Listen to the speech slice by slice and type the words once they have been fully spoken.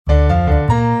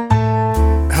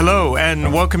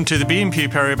and welcome to the BNP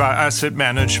Paribas Asset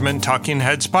Management Talking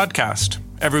Heads podcast.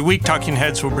 Every week, Talking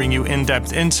Heads will bring you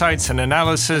in-depth insights and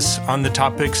analysis on the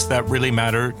topics that really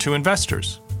matter to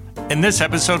investors. In this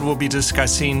episode, we'll be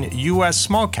discussing U.S.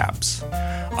 small caps.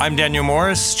 I'm Daniel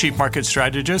Morris, Chief Market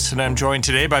Strategist, and I'm joined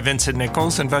today by Vincent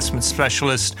Nichols, Investment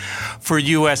Specialist for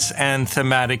U.S. and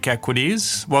Thematic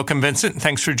Equities. Welcome, Vincent, and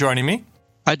thanks for joining me.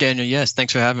 Hi, Daniel. Yes,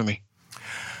 thanks for having me.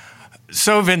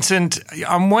 So, Vincent,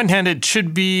 on one hand, it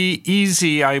should be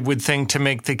easy, I would think, to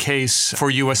make the case for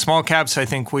U.S. small caps. I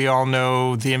think we all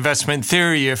know the investment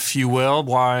theory, if you will,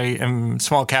 why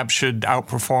small caps should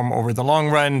outperform over the long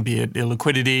run, be it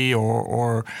illiquidity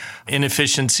or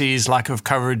inefficiencies, lack of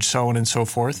coverage, so on and so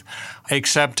forth.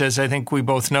 Except, as I think we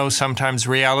both know, sometimes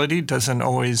reality doesn't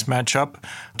always match up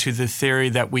to the theory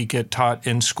that we get taught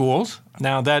in schools.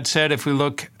 Now, that said, if we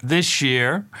look this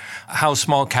year, how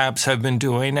small caps have been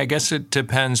doing, I guess it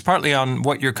depends partly on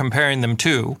what you're comparing them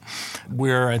to.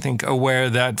 We're, I think,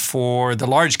 aware that for the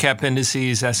large cap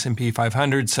indices, S&P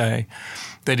 500, say,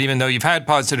 that even though you've had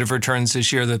positive returns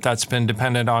this year, that's been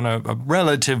dependent on a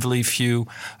relatively few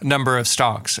number of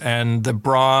stocks. And the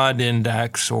broad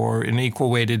index or an equal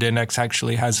weighted index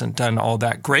actually hasn't done all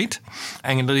that great.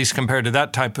 And at least compared to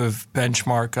that type of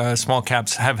benchmark, small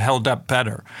caps have held up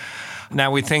better. Now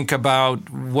we think about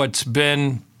what's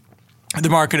been the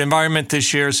market environment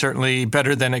this year, certainly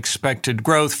better than expected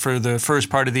growth for the first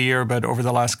part of the year, but over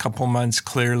the last couple months,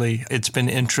 clearly it's been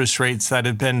interest rates that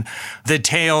have been the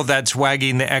tail that's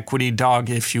wagging the equity dog,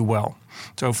 if you will.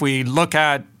 So if we look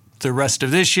at the rest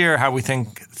of this year, how we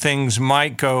think things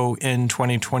might go in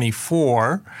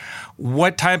 2024,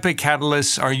 what type of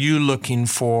catalysts are you looking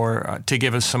for to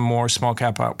give us some more small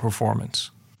cap outperformance?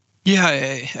 Yeah,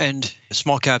 and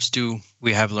small caps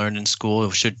we have learned in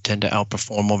school, should tend to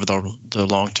outperform over the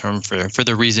long term for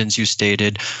the reasons you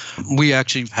stated. We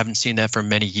actually haven't seen that for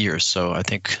many years. So I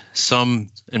think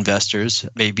some investors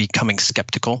may be becoming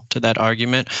skeptical to that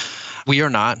argument. We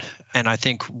are not. And I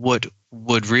think what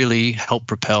would really help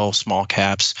propel small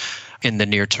caps in the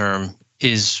near term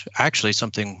is actually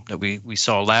something that we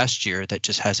saw last year that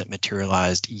just hasn't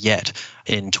materialized yet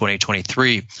in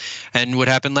 2023. And what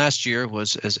happened last year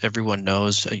was, as everyone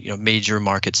knows, a major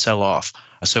market sell-off.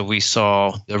 So we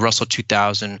saw the Russell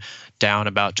 2000 down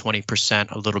about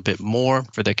 20%, a little bit more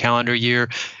for the calendar year.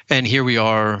 And here we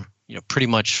are, pretty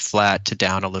much flat to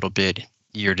down a little bit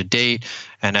year to date.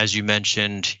 And as you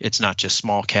mentioned, it's not just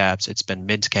small caps, it's been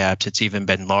mid caps, it's even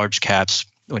been large caps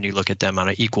when you look at them on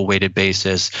an equal weighted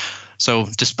basis. So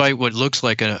despite what looks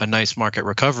like a nice market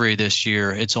recovery this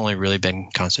year, it's only really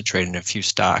been concentrated in a few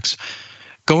stocks.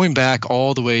 Going back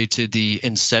all the way to the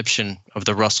inception of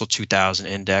the Russell 2000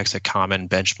 index, a common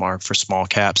benchmark for small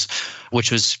caps,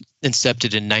 which was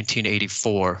incepted in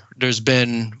 1984, there's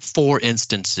been 4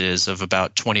 instances of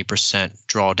about 20%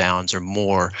 drawdowns or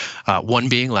more, one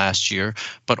being last year,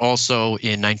 but also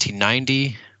in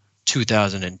 1990,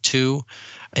 2002,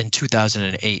 and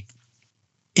 2008.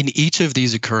 In each of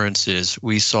these occurrences,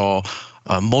 we saw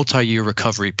a multi-year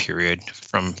recovery period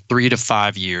from 3 to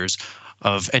 5 years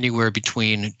of anywhere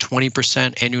between 20%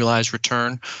 annualized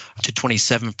return to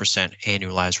 27%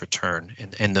 annualized return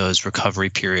in those recovery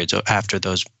periods after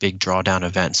those big drawdown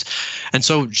events. And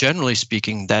so generally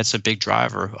speaking, that's a big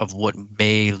driver of what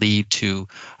may lead to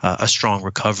a strong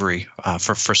recovery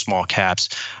for small caps.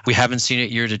 We haven't seen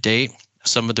it year to date.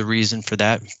 Some of the reason for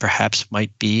that perhaps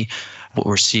might be what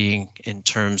we're seeing in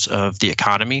terms of the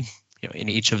economy. In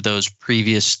each of those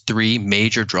previous 3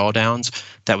 major drawdowns,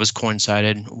 that was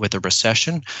coincided with a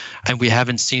recession. And we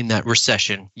haven't seen that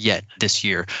recession yet this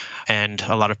year. And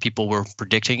a lot of people were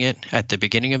predicting it at the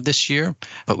beginning of this year,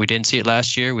 but we didn't see it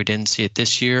last year. We didn't see it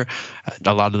this year.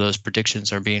 A lot of those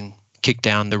predictions are being kicked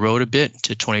down the road a bit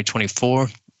to 2024,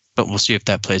 but we'll see if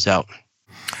that plays out.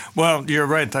 Well, you're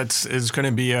right. That is going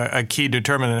to be a key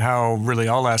determinant how really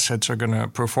all assets are going to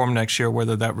perform next year,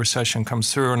 whether that recession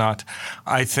comes through or not.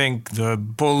 I think the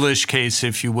bullish case,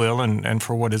 if you will, and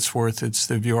for what it's worth, it's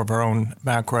the view of our own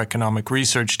macroeconomic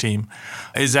research team,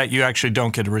 is that you actually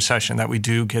don't get a recession, that we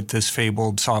do get this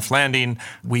fabled soft landing.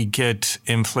 We get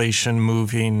inflation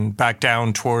moving back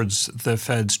down towards the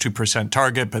Fed's 2%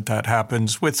 target, but that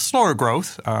happens with slower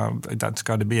growth. That's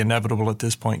got to be inevitable at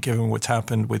this point, given what's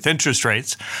happened with interest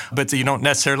rates. But you don't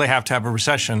necessarily have to have a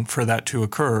recession for that to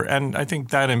occur. And I think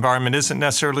that environment isn't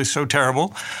necessarily so terrible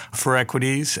for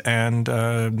equities and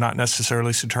not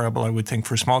necessarily so terrible, I would think,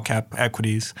 for small cap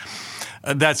equities.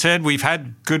 That said, we've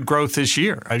had good growth this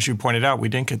year. As you pointed out, we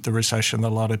didn't get the recession that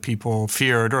a lot of people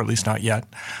feared, or at least not yet.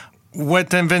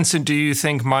 What then, Vincent, do you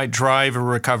think might drive a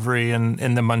recovery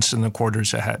in the months and the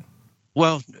quarters ahead?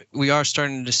 Well, we are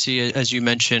starting to see, as you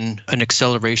mentioned, an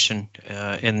acceleration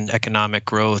in economic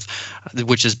growth,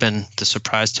 which has been the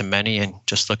surprise to many. And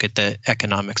just look at the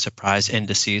economic surprise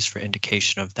indices for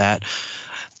indication of that.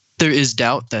 There is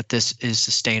doubt that this is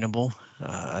sustainable.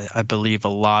 I believe a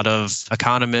lot of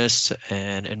economists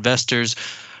and investors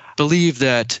believe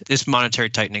that this monetary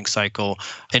tightening cycle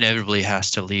inevitably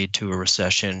has to lead to a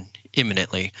recession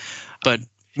imminently. But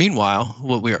meanwhile,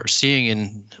 what we are seeing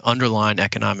in underlying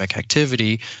economic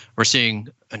activity, we're seeing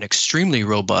an extremely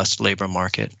robust labor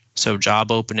market. So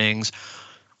job openings,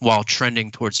 while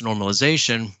trending towards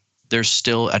normalization, they're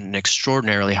still at an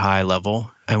extraordinarily high level.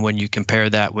 And when you compare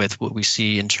that with what we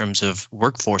see in terms of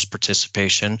workforce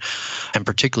participation, and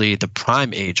particularly the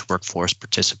prime age workforce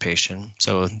participation,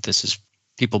 so this is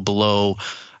people below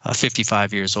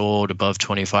 55 years old, above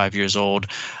 25 years old,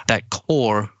 that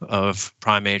core of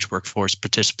prime age workforce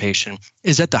participation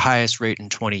is at the highest rate in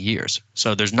 20 years.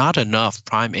 So there's not enough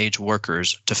prime age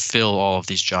workers to fill all of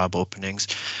these job openings.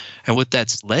 And what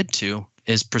that's led to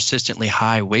is persistently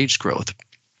high wage growth.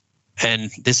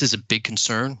 And this is a big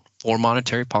concern for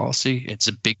monetary policy. It's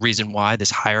a big reason why this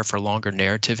higher for longer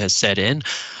narrative has set in,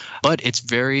 but it's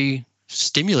very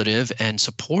stimulative and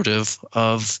supportive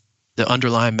of the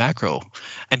underlying macro.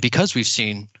 And because we've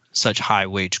seen such high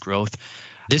wage growth,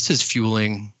 this is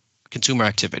fueling consumer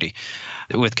activity.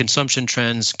 With consumption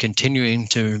trends continuing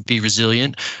to be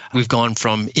resilient, we've gone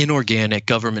from inorganic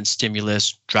government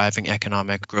stimulus driving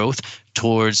economic growth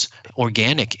towards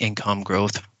organic income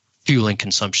growth fueling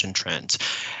consumption trends.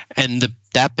 And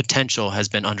that potential has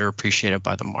been underappreciated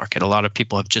by the market. A lot of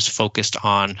people have just focused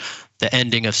on the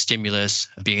ending of stimulus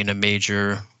being a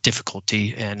major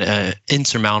difficulty and an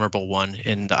insurmountable one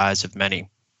in the eyes of many.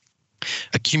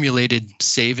 Accumulated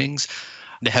savings,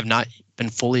 they have not been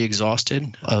fully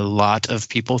exhausted. A lot of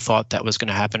people thought that was going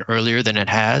to happen earlier than it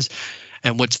has.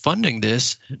 And what's funding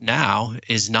this now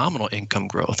is nominal income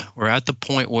growth. We're at the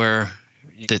point where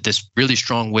this really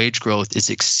strong wage growth is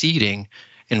exceeding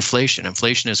inflation.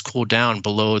 Inflation has cooled down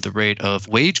below the rate of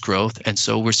wage growth. And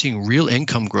so we're seeing real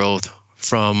income growth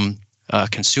from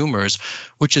consumers,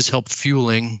 which has helped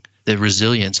fueling the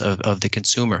resilience of the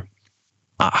consumer.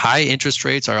 High interest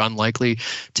rates are unlikely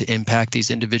to impact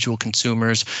these individual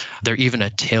consumers. They're even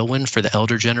a tailwind for the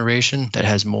elder generation that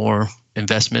has more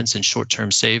investments in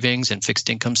short-term savings and fixed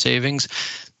income savings.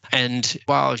 And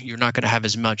while you're not going to have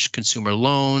as much consumer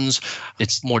loans,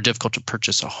 it's more difficult to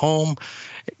purchase a home.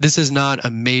 This is not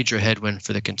a major headwind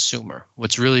for the consumer.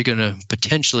 What's really going to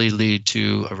potentially lead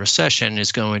to a recession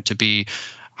is going to be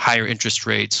higher interest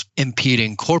rates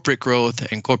impeding corporate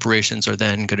growth, and corporations are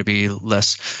then going to be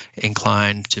less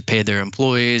inclined to pay their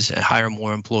employees and hire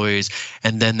more employees,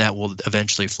 and then that will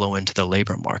eventually flow into the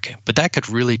labor market. But that could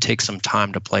really take some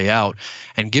time to play out.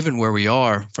 And given where we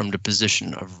are from the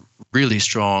position of really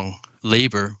strong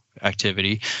labor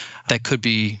activity, that could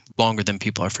be longer than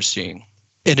people are foreseeing.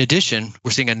 In addition,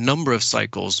 we're seeing a number of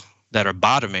cycles that are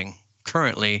bottoming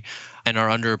currently and are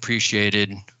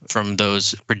underappreciated from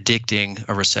those predicting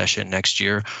a recession next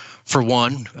year. For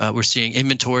one, we're seeing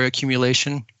inventory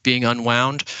accumulation being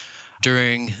unwound.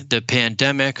 During the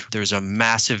pandemic, there's a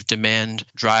massive demand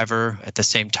driver. At the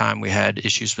same time, we had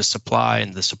issues with supply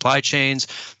and the supply chains.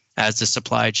 As the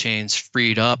supply chains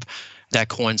freed up, that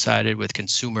coincided with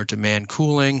consumer demand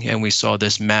cooling, and we saw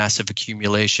this massive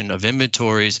accumulation of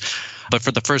inventories. But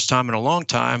for the first time in a long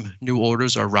time, new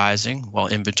orders are rising while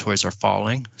inventories are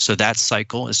falling. So that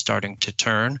cycle is starting to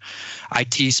turn.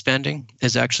 IT spending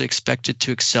is actually expected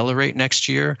to accelerate next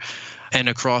year and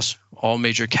across all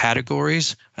major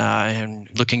categories. And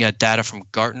looking at data from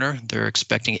Gartner, they're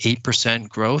expecting 8%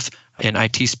 growth in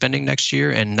IT spending next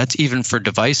year. And that's even for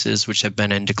devices, which have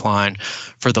been in decline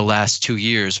for the last 2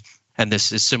 years. And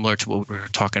this is similar to what we were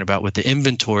talking about with the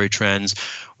inventory trends,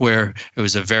 where it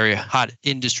was a very hot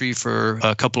industry for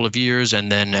a couple of years. And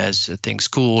then as things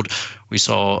cooled, we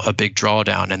saw a big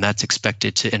drawdown, and that's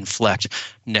expected to inflect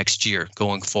next year,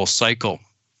 going full cycle.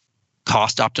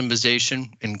 Cost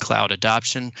optimization and cloud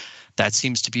adoption, that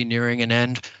seems to be nearing an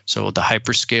end. So the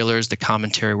hyperscalers, the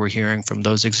commentary we're hearing from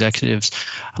those executives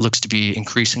looks to be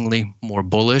increasingly more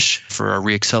bullish for a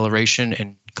reacceleration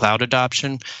in cloud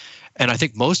adoption. And I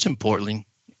think most importantly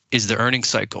is the earnings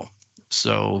cycle.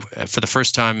 So for the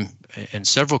first time in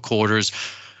several quarters,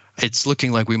 it's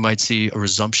looking like we might see a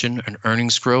resumption in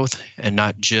earnings growth, and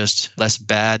not just less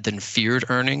bad than feared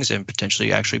earnings, and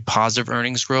potentially actually positive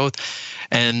earnings growth.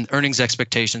 And earnings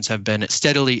expectations have been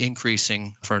steadily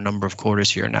increasing for a number of quarters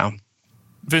here now.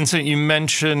 Vincent, you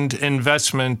mentioned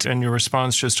investment in your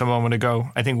response just a moment ago.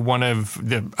 I think one of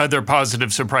the other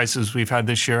positive surprises we've had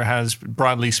this year has,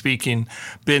 broadly speaking,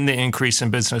 been the increase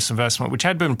in business investment, which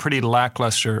had been pretty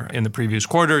lackluster in the previous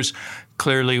quarters.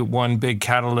 Clearly, one big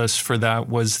catalyst for that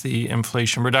was the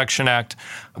Inflation Reduction Act,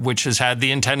 which has had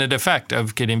the intended effect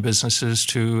of getting businesses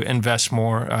to invest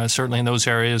more, certainly in those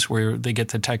areas where they get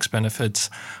the tax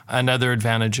benefits and other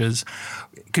advantages.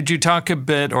 Could you talk a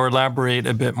bit or elaborate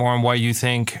a bit more on why you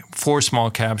think for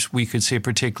small caps we could see a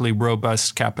particularly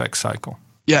robust CapEx cycle?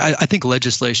 Yeah, I think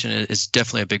legislation is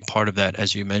definitely a big part of that,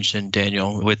 as you mentioned,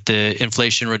 Daniel, with the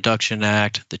Inflation Reduction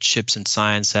Act, the CHIPS and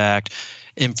Science Act,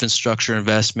 Infrastructure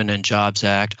Investment and Jobs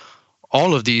Act.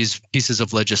 All of these pieces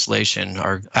of legislation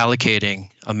are allocating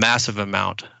a massive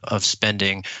amount of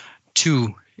spending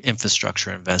to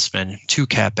infrastructure investment, to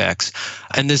CapEx.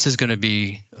 And this is going to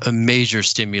be a major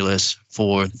stimulus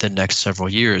for the next several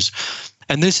years.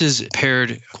 And this is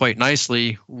paired quite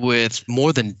nicely with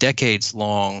more than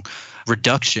decades-long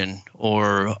reduction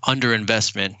or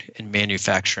underinvestment in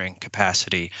manufacturing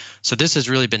capacity. So this has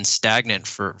really been stagnant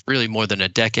for really more than a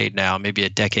decade now, maybe a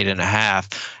decade and a half,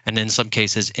 and in some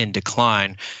cases in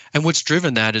decline. And what's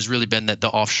driven that has really been the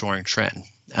offshoring trend.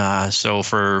 So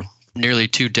for nearly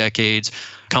 2 decades,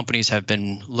 companies have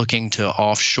been looking to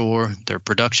offshore their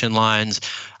production lines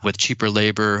with cheaper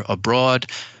labor abroad.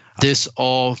 This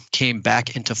all came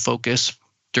back into focus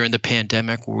during the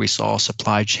pandemic, where we saw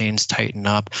supply chains tighten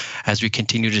up as we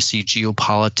continue to see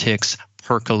geopolitics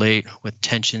percolate with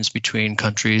tensions between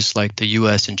countries like the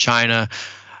US and China.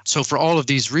 So for all of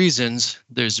these reasons,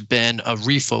 there's been a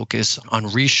refocus on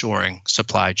reshoring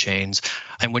supply chains.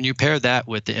 And when you pair that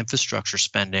with the infrastructure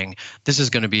spending, this is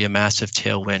going to be a massive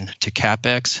tailwind to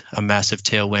CapEx, a massive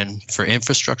tailwind for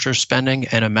infrastructure spending,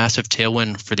 and a massive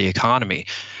tailwind for the economy.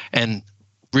 And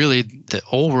really, the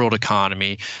old world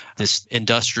economy, this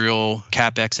industrial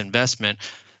CapEx investment,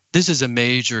 this is a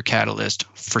major catalyst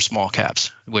for small caps,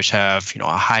 which have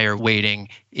a higher weighting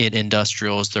in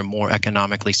industrials. They're more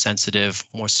economically sensitive,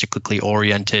 more cyclically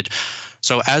oriented.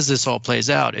 So as this all plays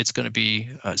out, it's going to be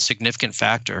a significant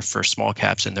factor for small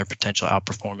caps and their potential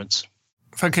outperformance.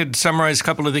 If I could summarize a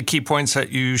couple of the key points that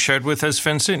you shared with us,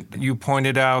 Vincent. You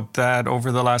pointed out that over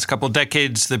the last couple of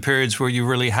decades, the periods where you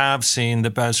really have seen the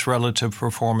best relative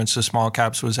performance of small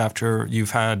caps was after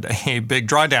you've had a big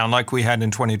drawdown like we had in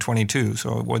 2022.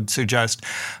 So it would suggest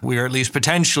we are at least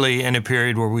potentially in a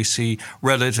period where we see,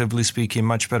 relatively speaking,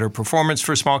 much better performance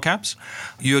for small caps.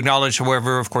 You acknowledge,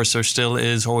 however, of course, there still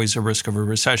is always a risk of a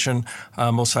recession,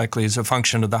 most likely as a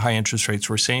function of the high interest rates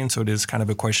we're seeing. So it is kind of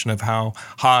a question of how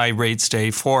high rates stay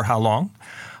for how long.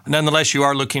 Nonetheless, you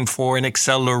are looking for an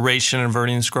acceleration of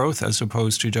earnings growth as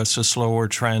opposed to just a slower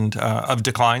trend of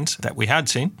declines that we had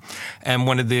seen. And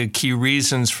one of the key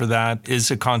reasons for that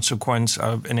is a consequence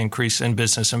of an increase in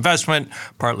business investment,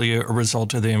 partly a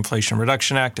result of the Inflation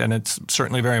Reduction Act. And it's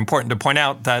certainly very important to point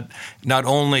out that not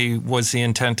only was the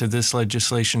intent of this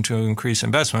legislation to increase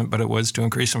investment, but it was to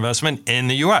increase investment in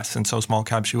the U.S. And so small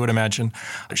caps, you would imagine,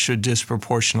 should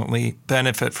disproportionately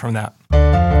benefit from that.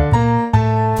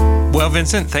 Well,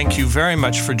 Vincent, thank you very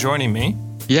much for joining me.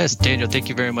 Yes, Daniel, thank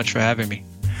you very much for having me.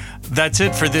 That's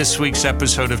it for this week's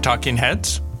episode of Talking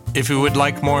Heads. If you would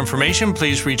like more information,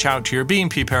 please reach out to your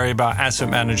BNP Paribas Asset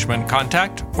Management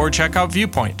contact or check out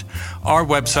Viewpoint, our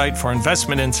website for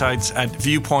investment insights at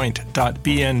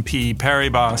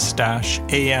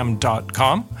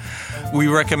viewpoint.bnpparibas-am.com. We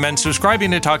recommend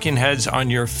subscribing to Talking Heads on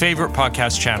your favorite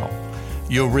podcast channel.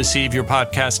 You'll receive your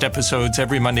podcast episodes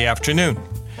every Monday afternoon.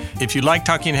 If you like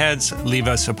Talking Heads, leave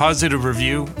us a positive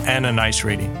review and a nice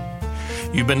rating.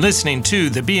 You've been listening to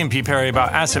the BNP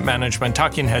Paribas Asset Management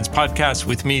Talking Heads podcast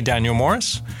with me, Daniel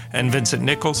Morris, and Vincent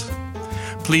Nichols.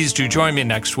 Please do join me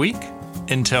next week.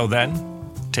 Until then,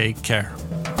 take care.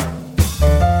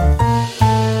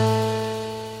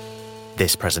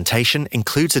 This presentation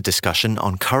includes a discussion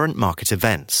on current market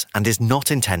events and is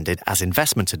not intended as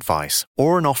investment advice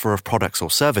or an offer of products or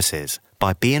services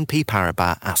by BNP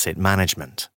Paribas Asset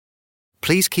Management.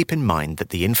 Please keep in mind that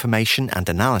the information and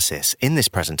analysis in this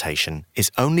presentation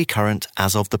is only current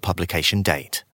as of the publication date.